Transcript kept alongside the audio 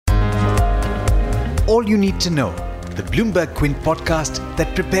all you need to know, the Bloomberg Quint podcast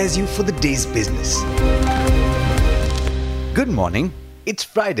that prepares you for the day's business. Good morning, it's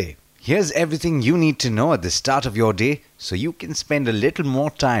Friday. Here's everything you need to know at the start of your day so you can spend a little more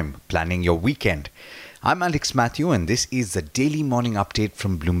time planning your weekend. I'm Alex Matthew and this is the daily morning update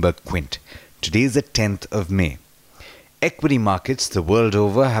from Bloomberg Quint. Today is the 10th of May. Equity markets the world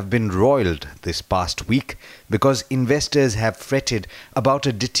over have been roiled this past week because investors have fretted about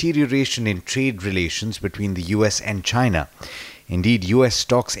a deterioration in trade relations between the US and China. Indeed, US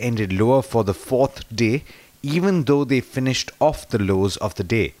stocks ended lower for the fourth day, even though they finished off the lows of the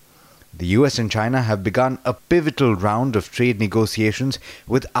day. The US and China have begun a pivotal round of trade negotiations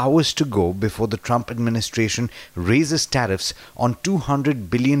with hours to go before the Trump administration raises tariffs on $200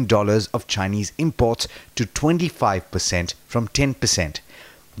 billion of Chinese imports to 25% from 10%.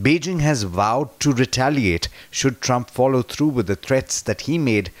 Beijing has vowed to retaliate should Trump follow through with the threats that he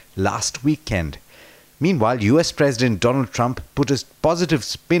made last weekend. Meanwhile, US President Donald Trump put a positive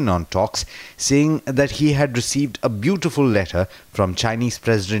spin on talks, saying that he had received a beautiful letter from Chinese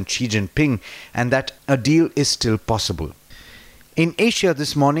President Xi Jinping and that a deal is still possible. In Asia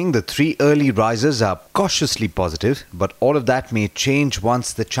this morning, the three early risers are cautiously positive, but all of that may change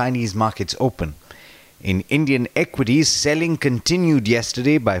once the Chinese markets open. In Indian equities, selling continued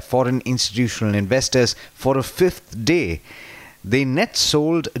yesterday by foreign institutional investors for a fifth day. They net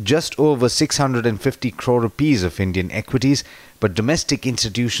sold just over 650 crore rupees of Indian equities, but domestic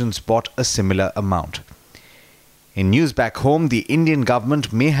institutions bought a similar amount. In news back home, the Indian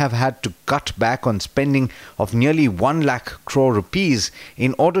government may have had to cut back on spending of nearly 1 lakh crore rupees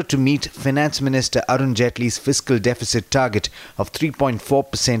in order to meet Finance Minister Arun Jaitley's fiscal deficit target of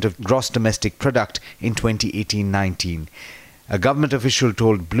 3.4% of gross domestic product in 2018-19. A government official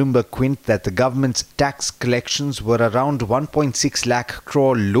told Bloomberg Quint that the government's tax collections were around 1.6 lakh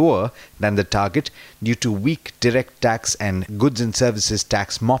crore lower than the target due to weak direct tax and goods and services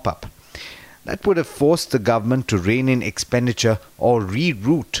tax mop-up. That would have forced the government to rein in expenditure or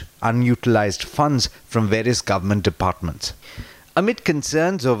reroute unutilized funds from various government departments. Amid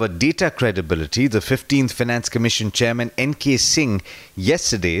concerns over data credibility, the 15th Finance Commission Chairman N.K. Singh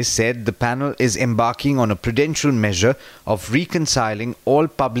yesterday said the panel is embarking on a prudential measure of reconciling all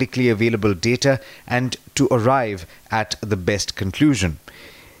publicly available data and to arrive at the best conclusion.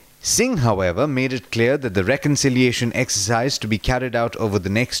 Singh, however, made it clear that the reconciliation exercise to be carried out over the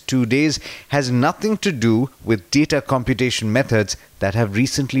next 2 days has nothing to do with data computation methods that have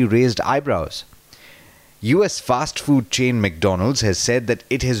recently raised eyebrows. US fast food chain McDonald's has said that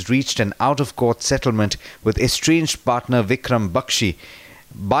it has reached an out-of-court settlement with estranged partner Vikram Bakshi,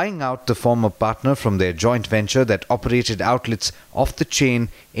 buying out the former partner from their joint venture that operated outlets of the chain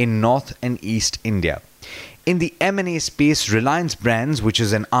in North and East India. In the M&A space, Reliance Brands, which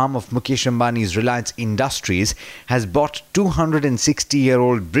is an arm of Mukesh Ambani's Reliance Industries, has bought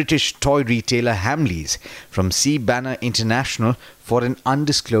 260-year-old British toy retailer Hamleys from C. Banner International for an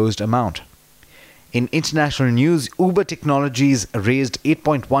undisclosed amount. In international news, Uber Technologies raised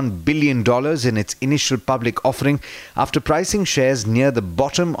 $8.1 billion in its initial public offering after pricing shares near the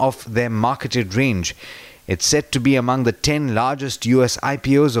bottom of their marketed range. It's said to be among the 10 largest US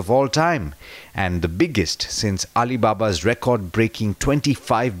IPOs of all time and the biggest since Alibaba's record-breaking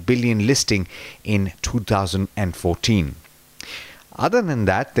 $25 billion listing in 2014. Other than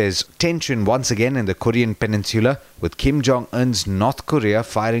that, there's tension once again in the Korean peninsula, with Kim Jong-un's North Korea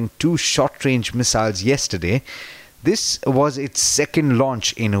firing 2 short-range missiles yesterday. This was its second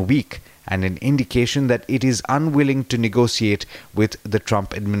launch in a week and an indication that it is unwilling to negotiate with the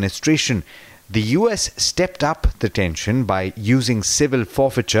Trump administration. The US stepped up the tension by using civil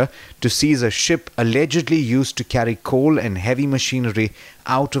forfeiture to seize a ship allegedly used to carry coal and heavy machinery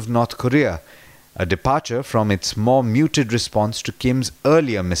out of North Korea, a departure from its more muted response to Kim's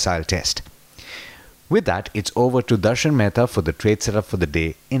earlier missile test. With that, it's over to Darshan Mehta for the trade setup for the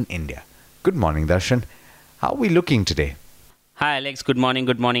day in India. Good morning, Darshan. How are we looking today? Hi Alex, good morning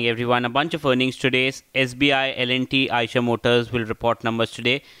everyone. A bunch of earnings today. SBI, L&T, Eicher Motors will report numbers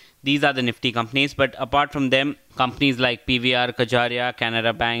today. These are the nifty companies, but apart from them, companies like PVR, Kajaria,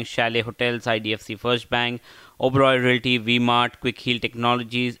 Canara Bank, Chalet Hotels, IDFC First Bank, Oberoi Realty, V-Mart, Quick Heal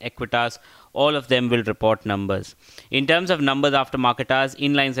Technologies, Equitas, all of them will report numbers. In terms of numbers after market hours,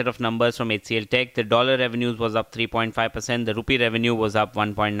 inline set of numbers from HCL Tech, the dollar revenues was up 3.5%, the rupee revenue was up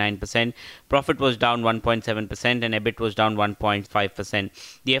 1.9%, profit was down 1.7% and EBIT was down 1.5%.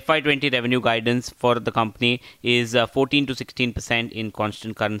 The FY20 revenue guidance for the company is 14 to 16% in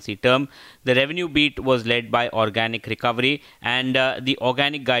constant currency term. The revenue beat was led by organic recovery and the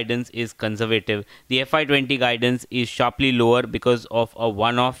organic guidance is conservative. The FY20 guidance is sharply lower because of a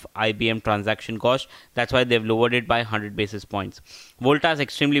one-off IBM transaction transaction cost. That's why they've lowered it by 100 basis points. Volta's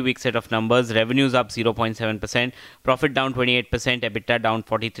extremely weak set of numbers. Revenues up 0.7%, profit down 28%, EBITDA down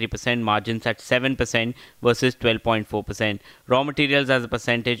 43%, margins at 7% versus 12.4%. Raw materials as a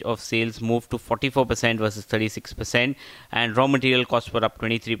percentage of sales moved to 44% versus 36%, and raw material costs were up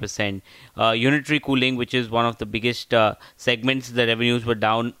 23%. Unitary cooling, which is one of the biggest segments, the revenues were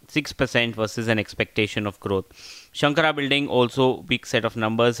down 6% versus an expectation of growth. Shankara Building, also weak set of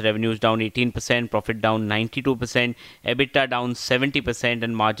numbers. Revenues down 18%, profit down 92%, EBITDA down 70%,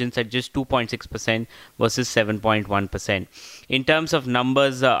 and margins at just 2.6% versus 7.1%. In terms of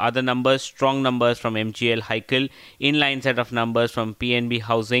numbers, other numbers, strong numbers from MGL Hykal, inline set of numbers from PNB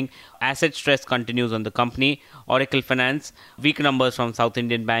Housing. Asset stress continues on the company. Oracle Finance, weak numbers from South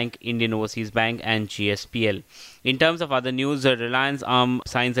Indian Bank, Indian Overseas Bank, and GSPL. In terms of other news, Reliance Arm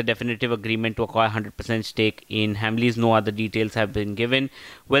signs a definitive agreement to acquire 100% stake in Hamleys. No other details have been given.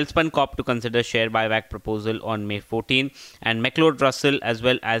 Welspun Corp to consider share buyback proposal on May 14. And McLeod Russell, as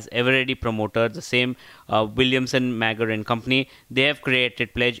well as Eveready promoter, the same Williamson, Mager and Company, they have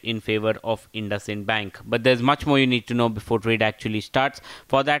created pledge in favor of IndusInd Bank. But there's much more you need to know before trade actually starts.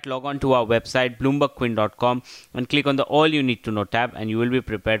 For that, log on to our website, bloombergquint.com, and click on the All You Need to Know tab, and you will be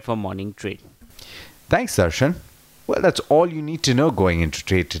prepared for morning trade. Thanks, Darshan. Well, that's all you need to know going into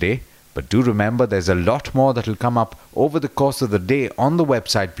trade today. But do remember, there's a lot more that will come up over the course of the day on the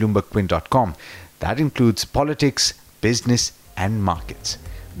website bloombergquint.com. That includes politics, business, and markets.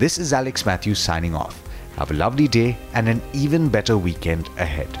 This is Alex Matthews signing off. Have a lovely day and an even better weekend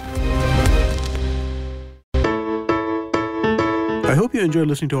ahead. I hope you enjoyed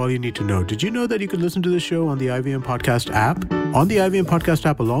listening to All You Need to Know. Did you know that you can listen to the show on the IVM Podcast app? On the IVM Podcast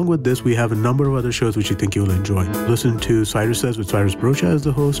app, along with this, we have a number of other shows which you think you'll enjoy. Listen to Cyrus Says with Cyrus Brocha as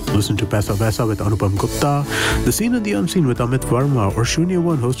the host. Listen to Paisa Vaisa with Anupam Gupta. The Scene and the Unseen with Amit Verma, or Shunya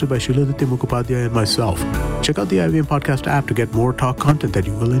One hosted by Shiladitya Mukhopadhyay and myself. Check out the IVM Podcast app to get more talk content that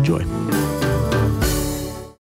you will enjoy.